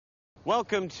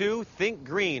Welcome to Think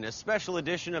Green, a special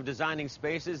edition of Designing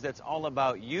Spaces that's all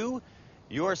about you,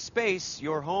 your space,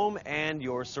 your home, and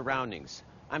your surroundings.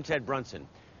 I'm Ted Brunson.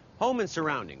 Home and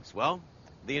surroundings, well,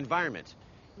 the environment.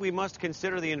 We must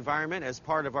consider the environment as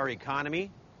part of our economy,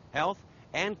 health,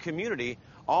 and community,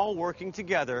 all working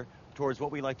together towards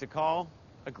what we like to call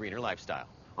a greener lifestyle.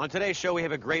 On today's show, we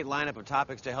have a great lineup of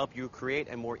topics to help you create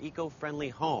a more eco-friendly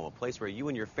home, a place where you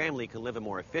and your family can live a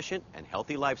more efficient and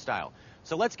healthy lifestyle.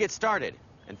 So let's get started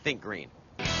and think green.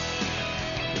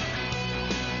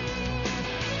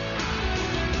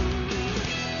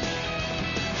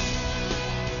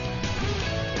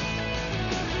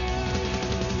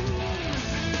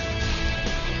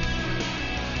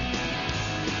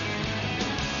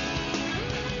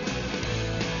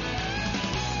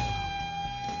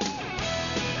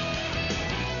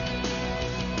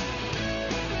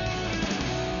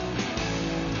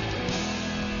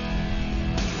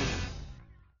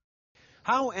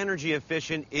 How energy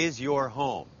efficient is your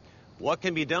home? What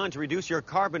can be done to reduce your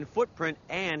carbon footprint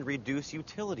and reduce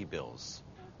utility bills?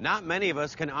 Not many of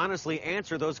us can honestly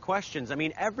answer those questions. I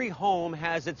mean, every home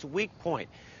has its weak point.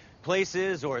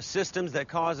 Places or systems that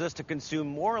cause us to consume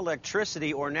more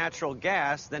electricity or natural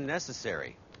gas than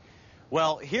necessary.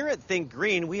 Well, here at Think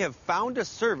Green, we have found a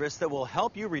service that will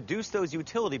help you reduce those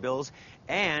utility bills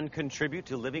and contribute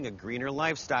to living a greener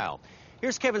lifestyle.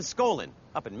 Here's Kevin Scollin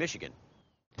up in Michigan.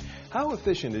 How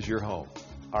efficient is your home?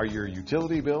 Are your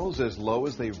utility bills as low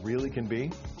as they really can be?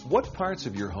 What parts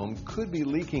of your home could be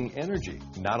leaking energy,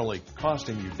 not only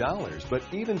costing you dollars, but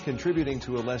even contributing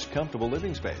to a less comfortable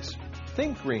living space?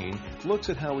 Think Green looks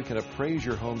at how we can appraise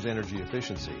your home's energy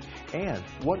efficiency and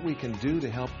what we can do to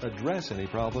help address any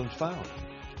problems found.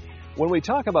 When we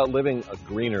talk about living a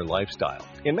greener lifestyle,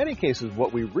 in many cases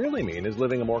what we really mean is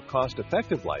living a more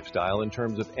cost-effective lifestyle in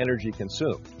terms of energy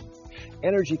consumed.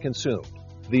 Energy consumed,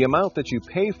 the amount that you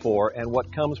pay for and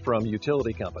what comes from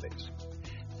utility companies.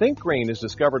 Think Green has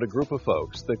discovered a group of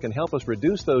folks that can help us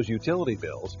reduce those utility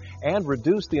bills and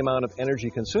reduce the amount of energy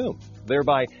consumed,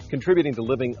 thereby contributing to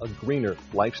living a greener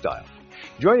lifestyle.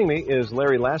 Joining me is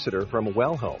Larry Laseter from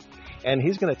WellHome, and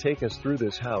he's going to take us through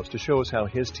this house to show us how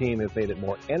his team has made it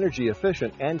more energy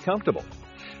efficient and comfortable.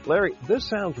 Larry, this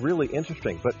sounds really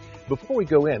interesting, but before we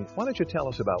go in, why don't you tell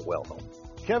us about WellHome?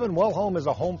 Kevin, WellHome is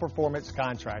a home performance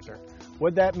contractor.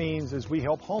 What that means is we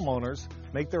help homeowners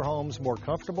make their homes more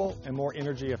comfortable and more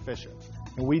energy efficient.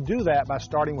 And we do that by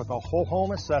starting with a whole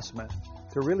home assessment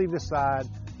to really decide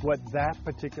what that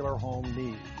particular home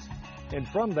needs. And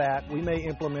from that, we may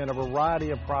implement a variety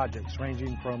of projects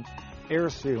ranging from air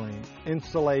sealing,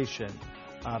 insulation,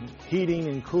 heating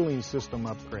and cooling system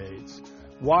upgrades,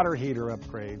 water heater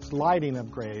upgrades, lighting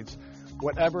upgrades,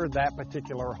 whatever that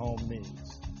particular home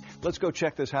needs. Let's go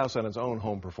check this house on its own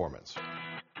home performance.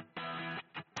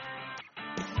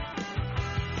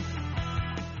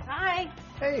 Hi.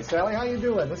 Hey, Sally, how you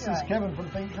doing? This is Kevin from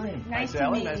Think Green. Nice Hi,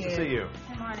 Sally. to meet you. Nice to see you.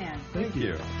 Come on in. Thank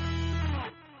you.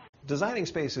 Designing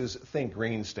Spaces Think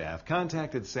Green staff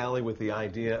contacted Sally with the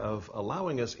idea of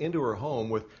allowing us into her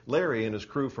home with Larry and his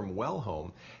crew from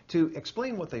WellHome to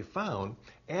explain what they found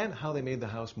and how they made the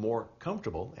house more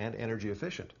comfortable and energy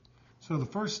efficient. So the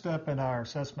first step in our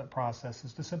assessment process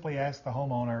is to simply ask the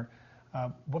homeowner,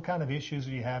 what kind of issues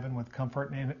are you having with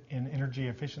comfort and energy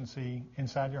efficiency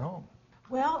inside your home?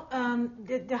 Well,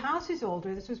 the house is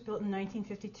older. This was built in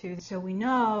 1952, so we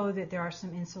know that there are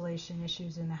some insulation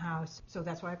issues in the house. So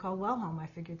that's why I called WellHome. I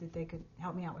figured that they could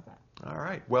help me out with that. All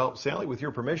right. Well, Sally, with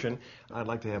your permission, I'd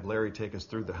like to have Larry take us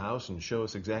through the house and show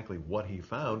us exactly what he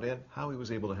found and how he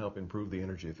was able to help improve the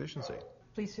energy efficiency.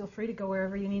 Please feel free to go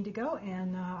wherever you need to go,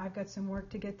 and I've got some work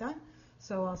to get done,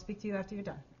 so I'll speak to you after you're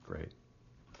done. Great.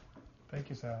 Thank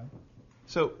you, Sally.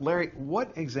 So, Larry,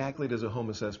 what exactly does a home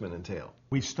assessment entail?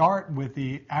 We start with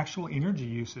the actual energy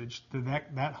usage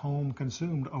that home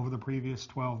consumed over the previous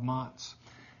 12 months.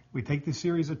 We take this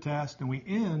series of tests and we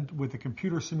end with a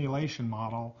computer simulation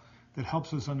model that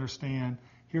helps us understand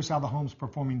here's how the home's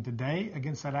performing today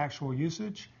against that actual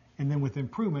usage, and then with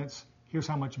improvements, here's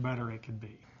how much better it could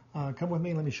be. Come with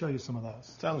me and let me show you some of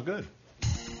those. Sounds good.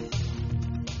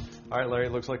 All right, Larry,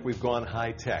 it looks like we've gone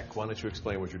high tech. Why don't you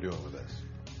explain what you're doing with this?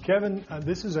 Kevin,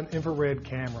 this is an infrared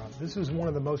camera. This is one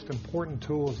of the most important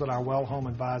tools that our WellHome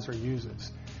Advisor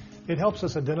uses. It helps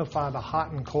us identify the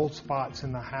hot and cold spots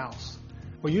in the house.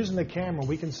 Well, using the camera,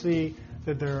 we can see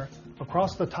that they're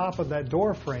across the top of that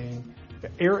door frame,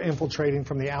 air infiltrating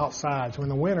from the outside. So in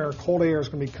the winter, cold air is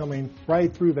going to be coming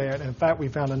right through there. And in fact, we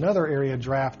found another area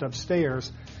draft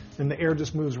upstairs, and the air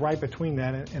just moves right between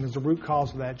that and is the root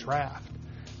cause of that draft.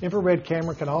 Infrared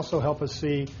camera can also help us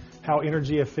see how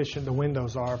energy efficient the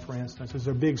windows are, for instance. There's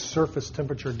a big surface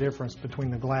temperature difference between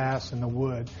the glass and the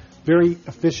wood. Very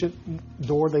efficient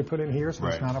door they put in here, so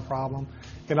it's not a problem.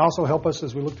 It can also help us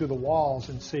as we look through the walls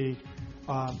and see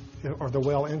are they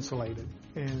well insulated.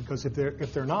 And because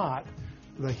if they're not,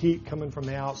 the heat coming from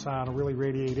the outside will really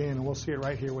radiate in, and we'll see it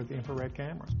right here with the infrared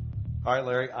cameras. All right,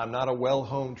 Larry, I'm not a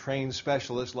WellHome trained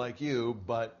specialist like you,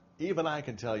 but even I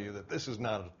can tell you that this is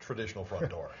not a traditional front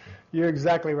door. You're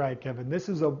exactly right, Kevin. This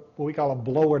is what we call a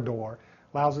blower door.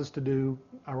 Allows us to do,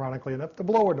 ironically enough, the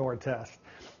blower door test.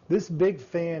 This big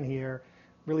fan here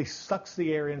really sucks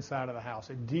the air inside of the house.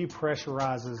 It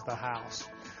depressurizes the house.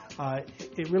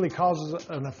 It really causes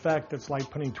an effect that's like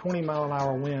putting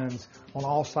 20-mile-an-hour winds on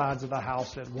all sides of the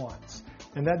house at once.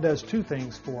 And that does two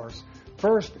things for us.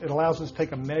 First, it allows us to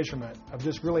take a measurement of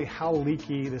just really how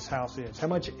leaky this house is, how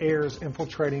much air is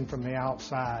infiltrating from the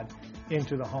outside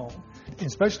into the home.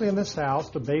 Especially in this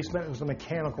house, the basement is a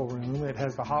mechanical room. It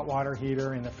has the hot water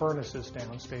heater and the furnaces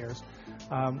downstairs.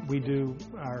 We do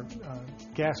our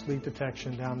gas leak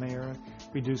detection down there.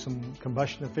 We do some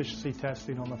combustion efficiency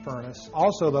testing on the furnace.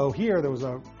 Also, though, here there was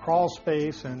a crawl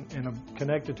space and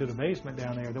connected to the basement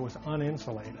down there that was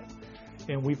uninsulated.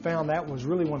 And we found that was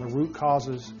really one of the root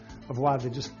causes of why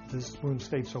this room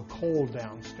stayed so cold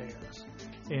downstairs.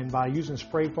 And by using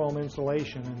spray foam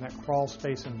insulation in that crawl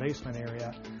space and basement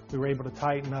area, we were able to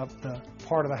tighten up the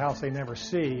part of the house they never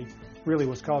see, really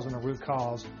was causing the root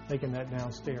cause, making that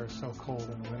downstairs so cold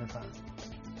in the wintertime.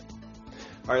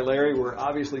 All right, Larry, we're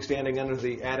obviously standing under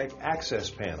the attic access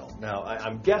panel. Now,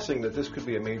 I'm guessing that this could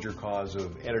be a major cause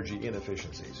of energy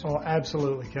inefficiencies. Oh,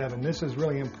 absolutely, Kevin. This is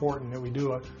really important that we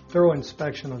do a thorough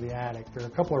inspection of the attic. There are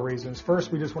a couple of reasons.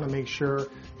 First, we just want to make sure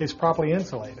it's properly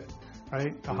insulated,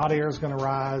 right? The hot air is going to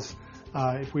rise.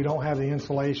 If we don't have the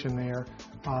insulation there,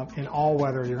 in all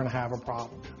weather, you're going to have a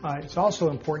problem. It's also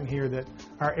important here that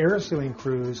our air sealing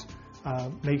crews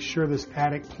make sure this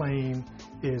attic plane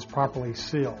is properly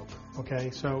sealed.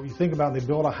 Okay, so you think about they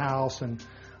build a house and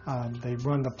they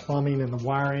run the plumbing and the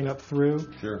wiring up through.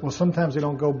 Sure. Well, sometimes they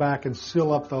don't go back and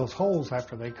seal up those holes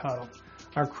after they cut them.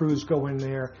 Our crews go in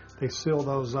there, they seal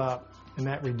those up, and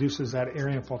that reduces that air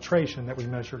infiltration that we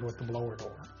measured with the blower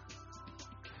door.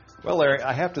 Well, Larry,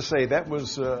 I have to say that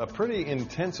was a pretty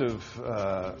intensive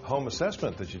home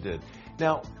assessment that you did.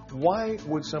 Now, why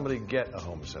would somebody get a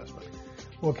home assessment?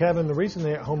 Well, Kevin, the reason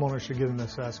that homeowners should get an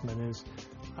assessment is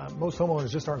most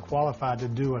homeowners just aren't qualified to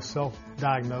do a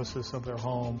self-diagnosis of their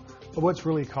home of what's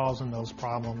really causing those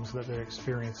problems that they're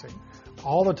experiencing.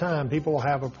 All the time, people will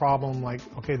have a problem like,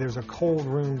 okay, there's a cold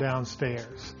room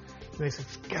downstairs. And they say,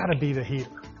 it's got to be the heater,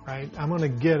 right? I'm going to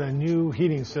get a new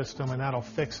heating system and that'll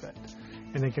fix it.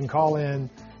 And they can call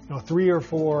in, 3 or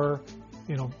 4,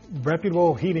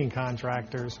 reputable heating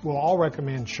contractors will all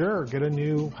recommend, sure, get a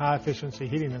new high-efficiency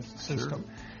heating system. Sure.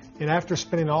 And after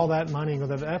spending all that money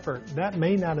and that effort, that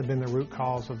may not have been the root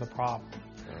cause of the problem.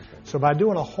 Okay. So by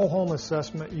doing a whole home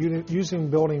assessment,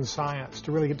 using building science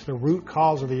to really get to the root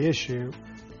cause of the issue,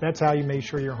 that's how you make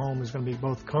sure your home is going to be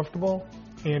both comfortable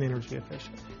and energy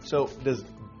efficient. So does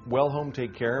WellHome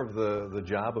take care of the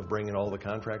job of bringing all the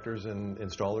contractors and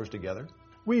installers together?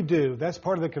 We do. That's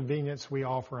part of the convenience we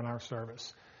offer in our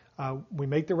service. We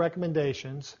make the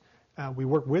recommendations. We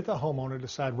work with the homeowner to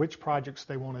decide which projects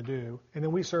they want to do, and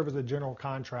then we serve as a general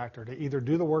contractor to either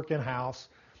do the work in-house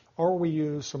or we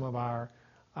use some of our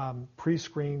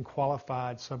pre-screened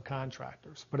qualified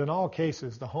subcontractors. But in all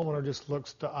cases, the homeowner just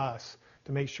looks to us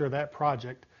to make sure that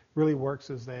project really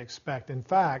works as they expect. In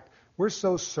fact, we're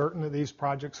so certain that these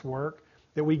projects work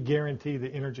that we guarantee the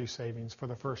energy savings for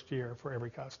the first year for every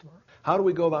customer. How do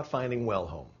we go about finding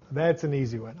WellHome? That's an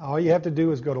easy one. All you have to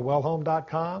do is go to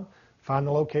wellhome.com, find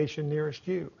the location nearest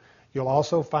you. You'll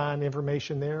also find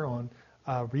information there on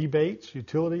rebates,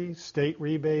 utilities, state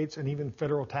rebates, and even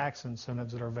federal tax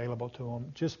incentives that are available to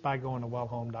them just by going to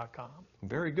wellhome.com.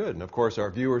 Very good. And of course,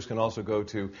 our viewers can also go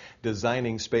to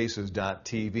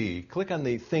designingspaces.tv. Click on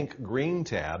the Think Green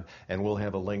tab, and we'll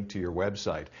have a link to your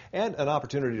website and an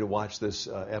opportunity to watch this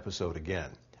episode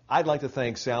again. I'd like to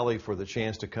thank Sally for the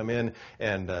chance to come in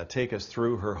and take us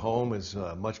through her home. Is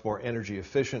much more energy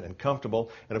efficient and comfortable.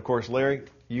 And of course, Larry,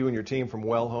 you and your team from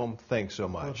WellHome, thanks so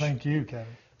much. Well, thank you, Kevin.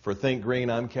 For Think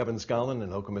Green, I'm Kevin Scollin in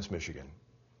Okemos, Michigan.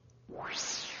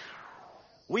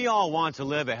 We all want to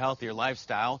live a healthier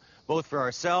lifestyle, both for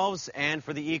ourselves and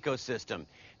for the ecosystem.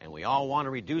 And we all want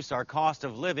to reduce our cost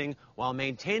of living while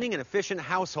maintaining an efficient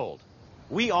household.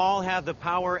 We all have the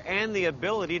power and the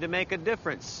ability to make a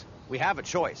difference. We have a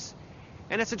choice.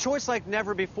 And it's a choice like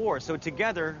never before. So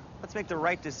together, let's make the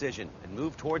right decision and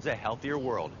move towards a healthier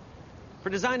world. For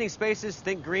Designing Spaces,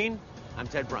 Think Green, I'm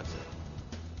Ted Brunson.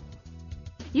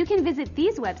 You can visit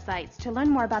these websites to learn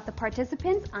more about the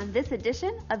participants on this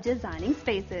edition of Designing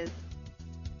Spaces.